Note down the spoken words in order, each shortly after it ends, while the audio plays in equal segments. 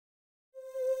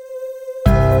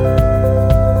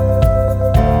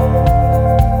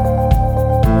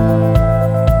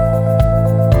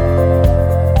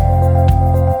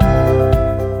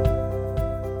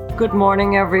Good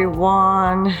morning,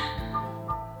 everyone.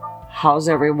 How's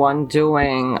everyone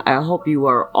doing? I hope you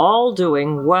are all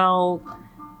doing well,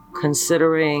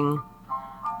 considering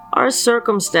our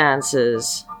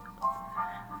circumstances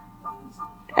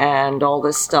and all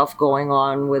this stuff going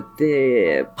on with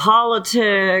the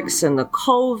politics and the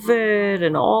COVID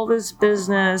and all this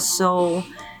business. So,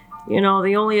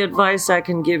 the only advice I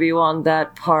can give you on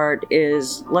that part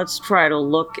is let's try to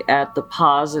look at the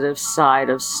positive side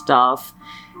of stuff.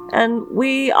 And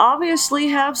we obviously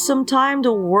have some time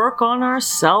to work on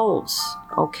ourselves,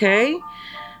 okay?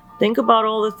 Think about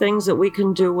all the things that we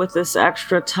can do with this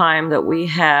extra time that we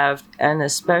have, and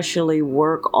especially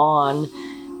work on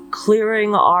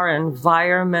clearing our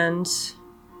environment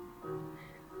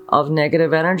of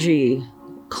negative energy,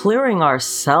 clearing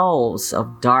ourselves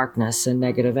of darkness and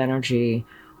negative energy,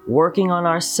 working on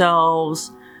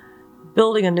ourselves,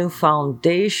 building a new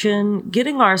foundation,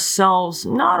 getting ourselves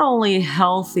not only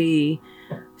healthy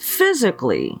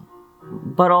physically,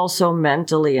 but also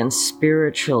mentally and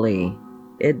spiritually.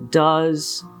 It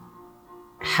does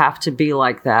have to be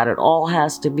like that. It all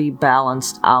has to be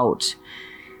balanced out.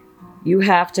 You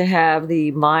have to have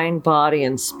the mind, body,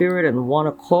 and spirit in one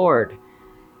accord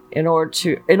in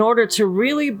order to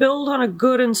really build on a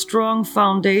good and strong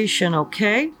foundation,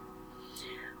 okay?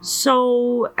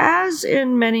 So, as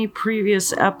in many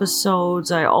previous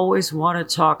episodes, I always want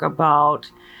to talk about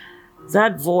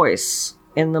that voice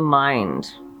in the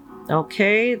mind,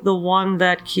 okay? The one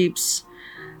that keeps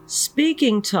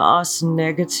speaking to us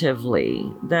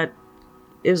negatively, that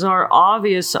is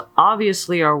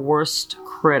obviously our worst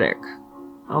critic,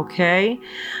 okay?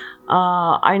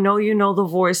 I know you know the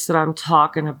voice that I'm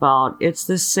talking about. It's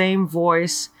the same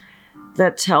voice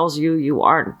that tells you you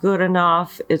aren't good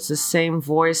enough. It's the same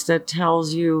voice that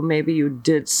tells you maybe you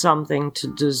did something to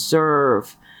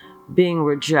deserve being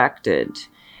rejected.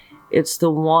 It's the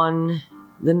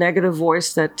negative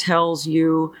voice that tells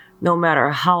you no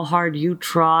matter how hard you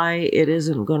try, it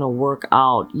isn't going to work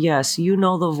out. Yes, you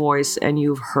know the voice and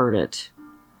you've heard it.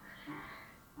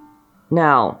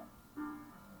 Now,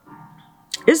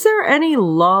 is there any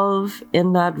love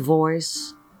in that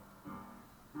voice?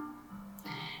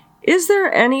 Is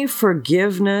there any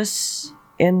forgiveness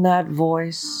in that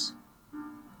voice?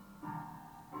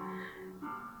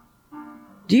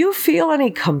 Do you feel any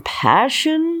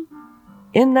compassion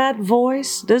in that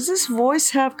voice? Does this voice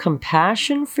have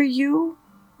compassion for you?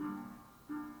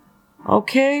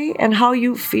 Okay, and how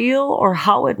you feel or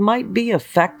how it might be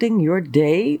affecting your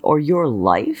day or your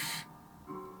life?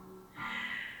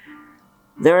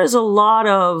 There is a lot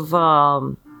of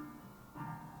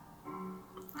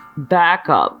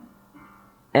backup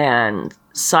and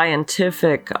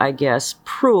scientific,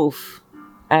 proof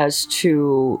as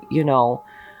to,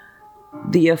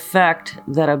 the effect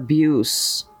that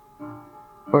abuse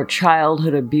or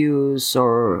childhood abuse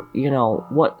or,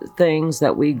 what things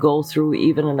that we go through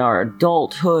even in our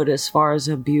adulthood as far as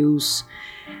abuse,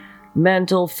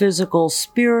 mental, physical,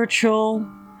 spiritual,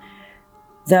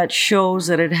 that shows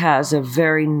that it has a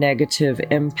very negative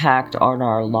impact on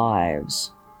our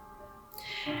lives.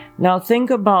 Now think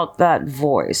about that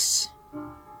voice.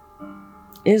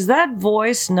 Is that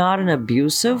voice not an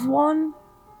abusive one?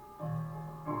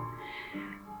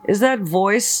 Is that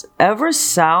voice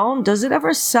does it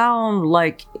ever sound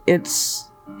like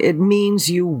it means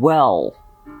you well?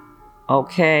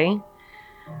 Okay?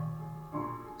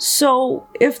 So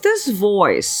if this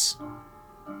voice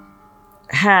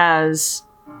has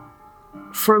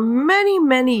for many,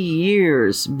 many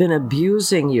years been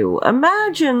abusing you,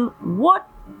 imagine what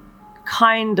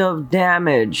kind of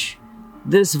damage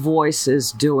this voice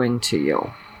is doing to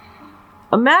you.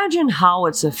 Imagine how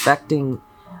it's affecting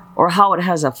or how it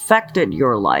has affected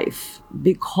your life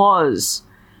because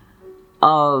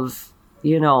of,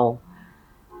 these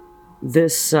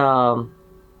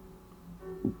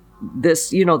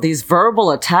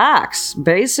verbal attacks.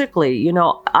 Basically,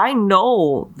 I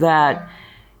know that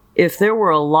if there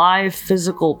were a live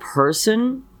physical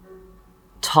person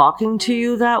talking to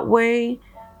you that way,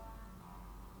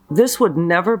 this would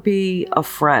never be a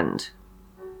friend.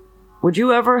 Would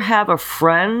you ever have a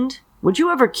friend? Would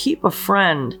you ever keep a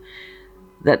friend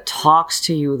that talks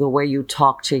to you the way you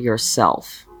talk to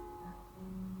yourself?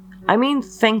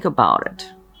 Think about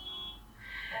it.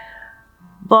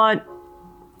 But,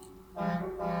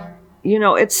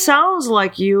 it sounds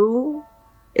like you.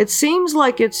 It seems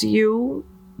like it's you.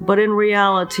 But in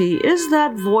reality, is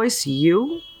that voice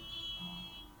you?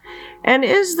 And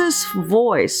is this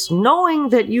voice, knowing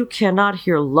that you cannot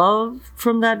hear love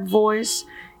from that voice,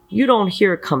 you don't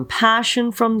hear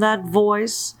compassion from that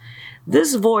voice,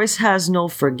 This voice has no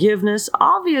forgiveness.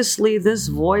 Obviously, this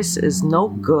voice is no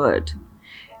good.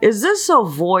 Is this a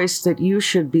voice that you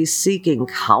should be seeking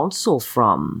counsel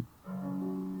from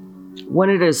when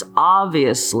it is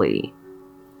obviously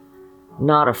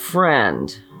not a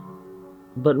friend,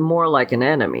 but more like an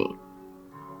enemy?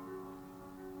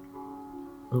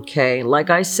 Okay, like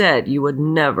I said, you would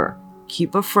never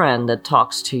keep a friend that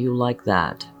talks to you like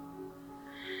that.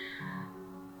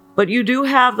 But you do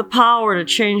have the power to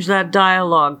change that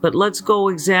dialogue, but let's go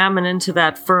examine into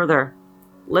that further.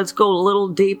 Let's go a little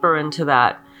deeper into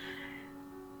that.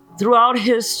 Throughout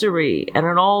history and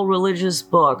in all religious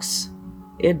books,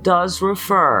 it does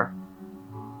refer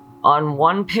on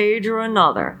one page or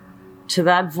another to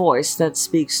that voice that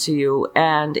speaks to you,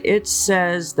 and it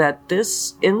says that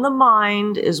this in the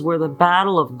mind is where the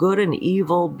battle of good and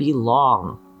evil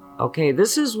belong. Okay,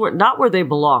 this is where, not where they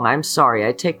belong. I'm sorry,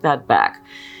 I take that back.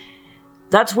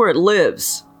 That's where it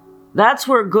lives. That's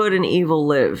where good and evil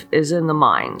live, is in the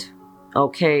mind.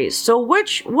 Okay, so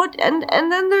and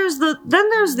then there's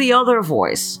the other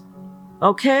voice.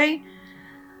 Okay?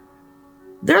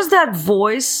 There's that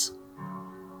voice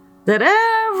that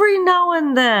every now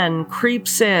and then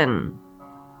creeps in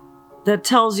that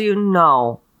tells you,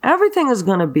 no, everything is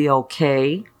going to be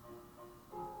okay.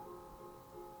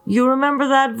 You remember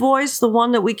that voice, the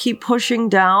one that we keep pushing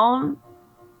down?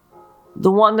 The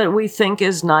one that we think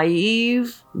is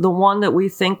naive? The one that we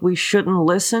think we shouldn't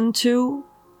listen to?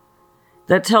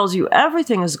 That tells you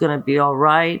everything is going to be all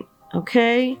right,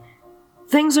 okay?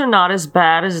 Things are not as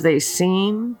bad as they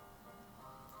seem.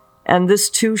 And this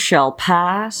too shall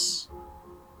pass.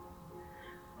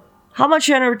 How much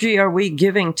energy are we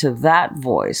giving to that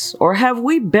voice? Or have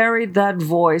we buried that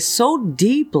voice so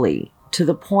deeply to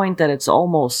the point that it's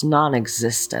almost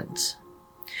non-existent?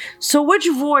 So which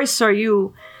voice are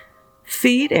you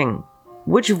feeding?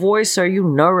 Which voice are you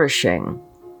nourishing?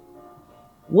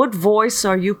 What voice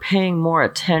are you paying more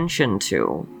attention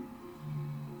to?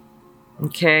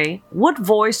 Okay, what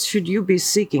voice should you be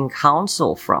seeking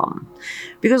counsel from?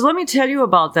 Because let me tell you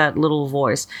about that little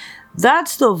voice.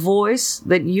 That's the voice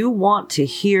that you want to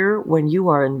hear when you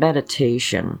are in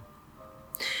meditation.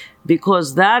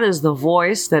 Because that is the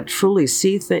voice that truly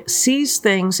sees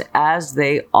things as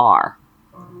they are.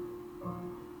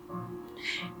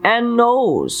 And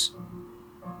knows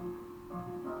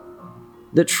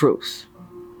the truth.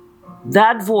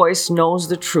 That voice knows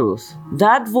the truth.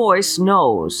 That voice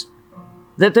knows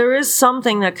that there is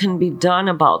something that can be done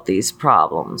about these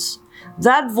problems.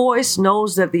 That voice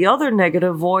knows that the other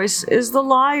negative voice is the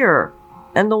liar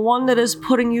and the one that is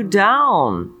putting you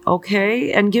down,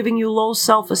 okay, and giving you low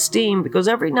self-esteem, because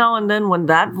every now and then when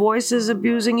that voice is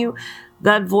abusing you,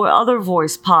 that other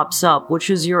voice pops up,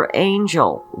 which is your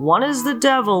angel. One is the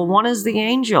devil, one is the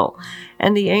angel,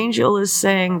 and the angel is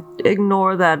saying,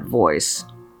 ignore that voice.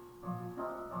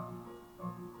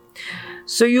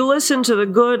 So you listen to the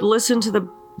good,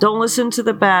 don't listen to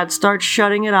the bad, start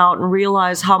shutting it out and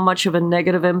realize how much of a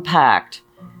negative impact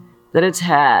that it's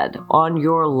had on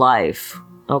your life.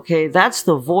 Okay, that's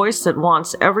the voice that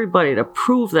wants everybody to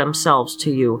prove themselves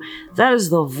to you. That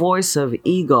is the voice of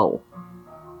ego.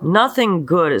 Nothing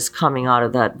good is coming out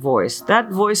of that voice.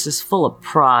 That voice is full of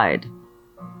pride.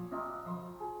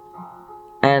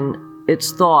 And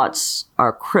its thoughts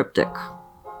are cryptic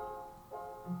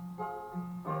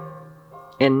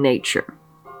in nature.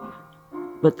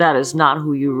 But that is not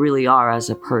who you really are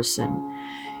as a person.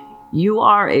 You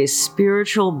are a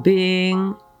spiritual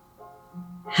being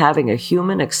having a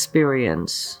human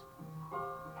experience.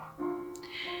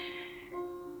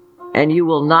 And you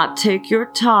will not take your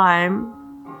time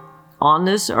on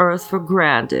this earth for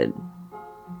granted.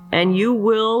 And you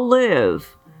will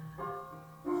live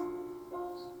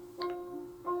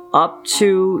up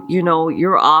to,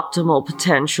 your optimal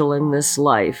potential in this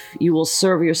life. You will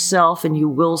serve yourself and you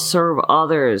will serve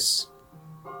others.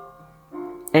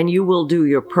 And you will do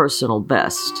your personal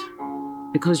best,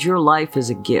 because your life is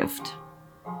a gift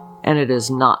and it is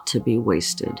not to be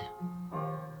wasted.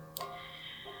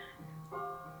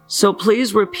 So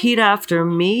please repeat after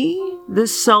me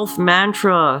this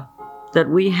self-mantra that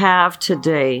we have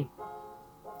today.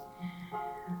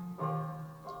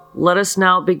 Let us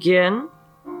now begin.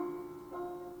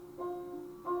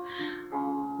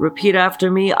 Repeat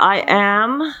after me. I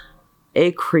am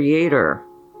a creator.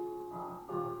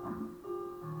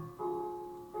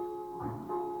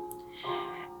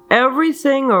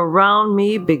 Everything around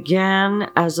me began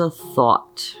as a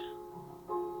thought.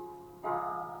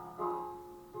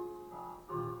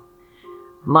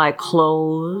 My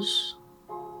clothes,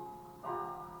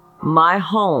 my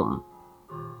home,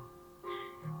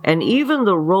 and even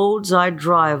the roads I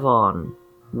drive on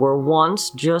were once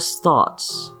just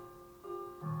thoughts.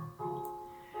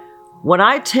 When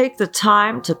I take the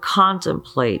time to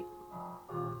contemplate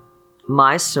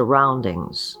my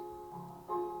surroundings,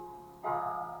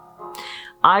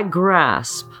 I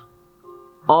grasp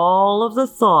all of the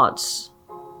thoughts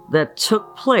that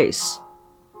took place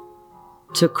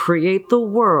to create the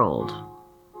world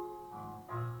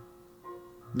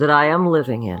that I am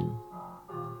living in.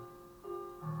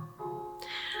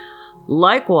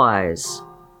 Likewise,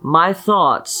 my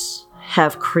thoughts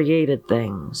have created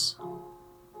things.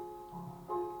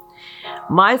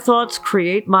 My thoughts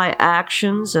create my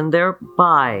actions and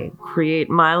thereby create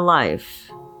my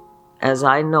life as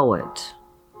I know it.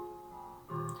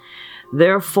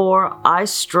 Therefore, I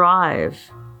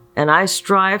strive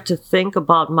to think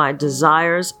about my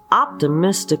desires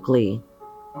optimistically.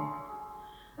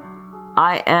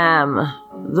 I am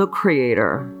the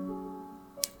creator.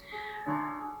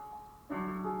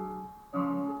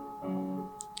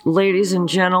 Ladies and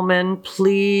gentlemen,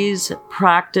 please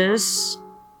practice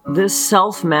this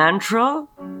self-mantra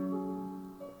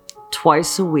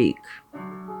twice a week.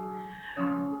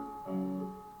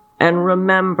 And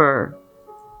remember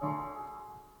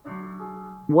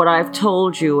what I've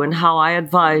told you and how I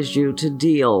advised you to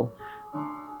deal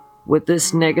with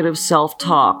this negative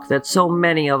self-talk that so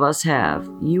many of us have.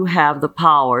 You have the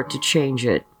power to change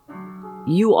it.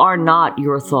 You are not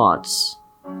your thoughts,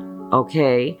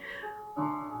 okay?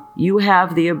 You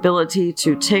have the ability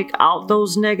to take out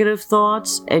those negative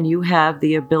thoughts, and you have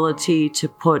the ability to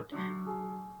put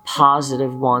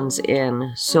positive ones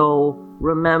in. So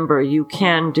remember, you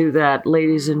can do that,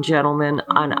 ladies and gentlemen.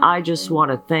 And I just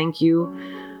want to thank you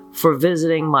for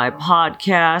visiting my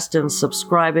podcast and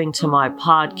subscribing to my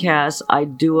podcast. I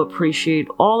do appreciate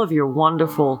all of your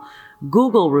wonderful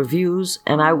Google reviews,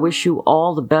 and I wish you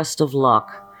all the best of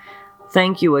luck.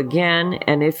 Thank you again,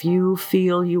 and if you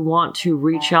feel you want to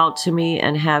reach out to me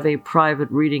and have a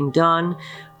private reading done,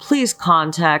 please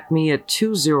contact me at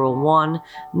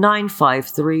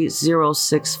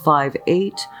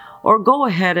 201-953-0658, or go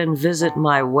ahead and visit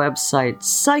my website,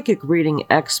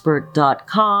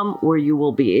 psychicreadingexpert.com, where you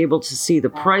will be able to see the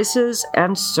prices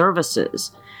and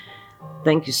services.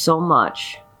 Thank you so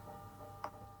much.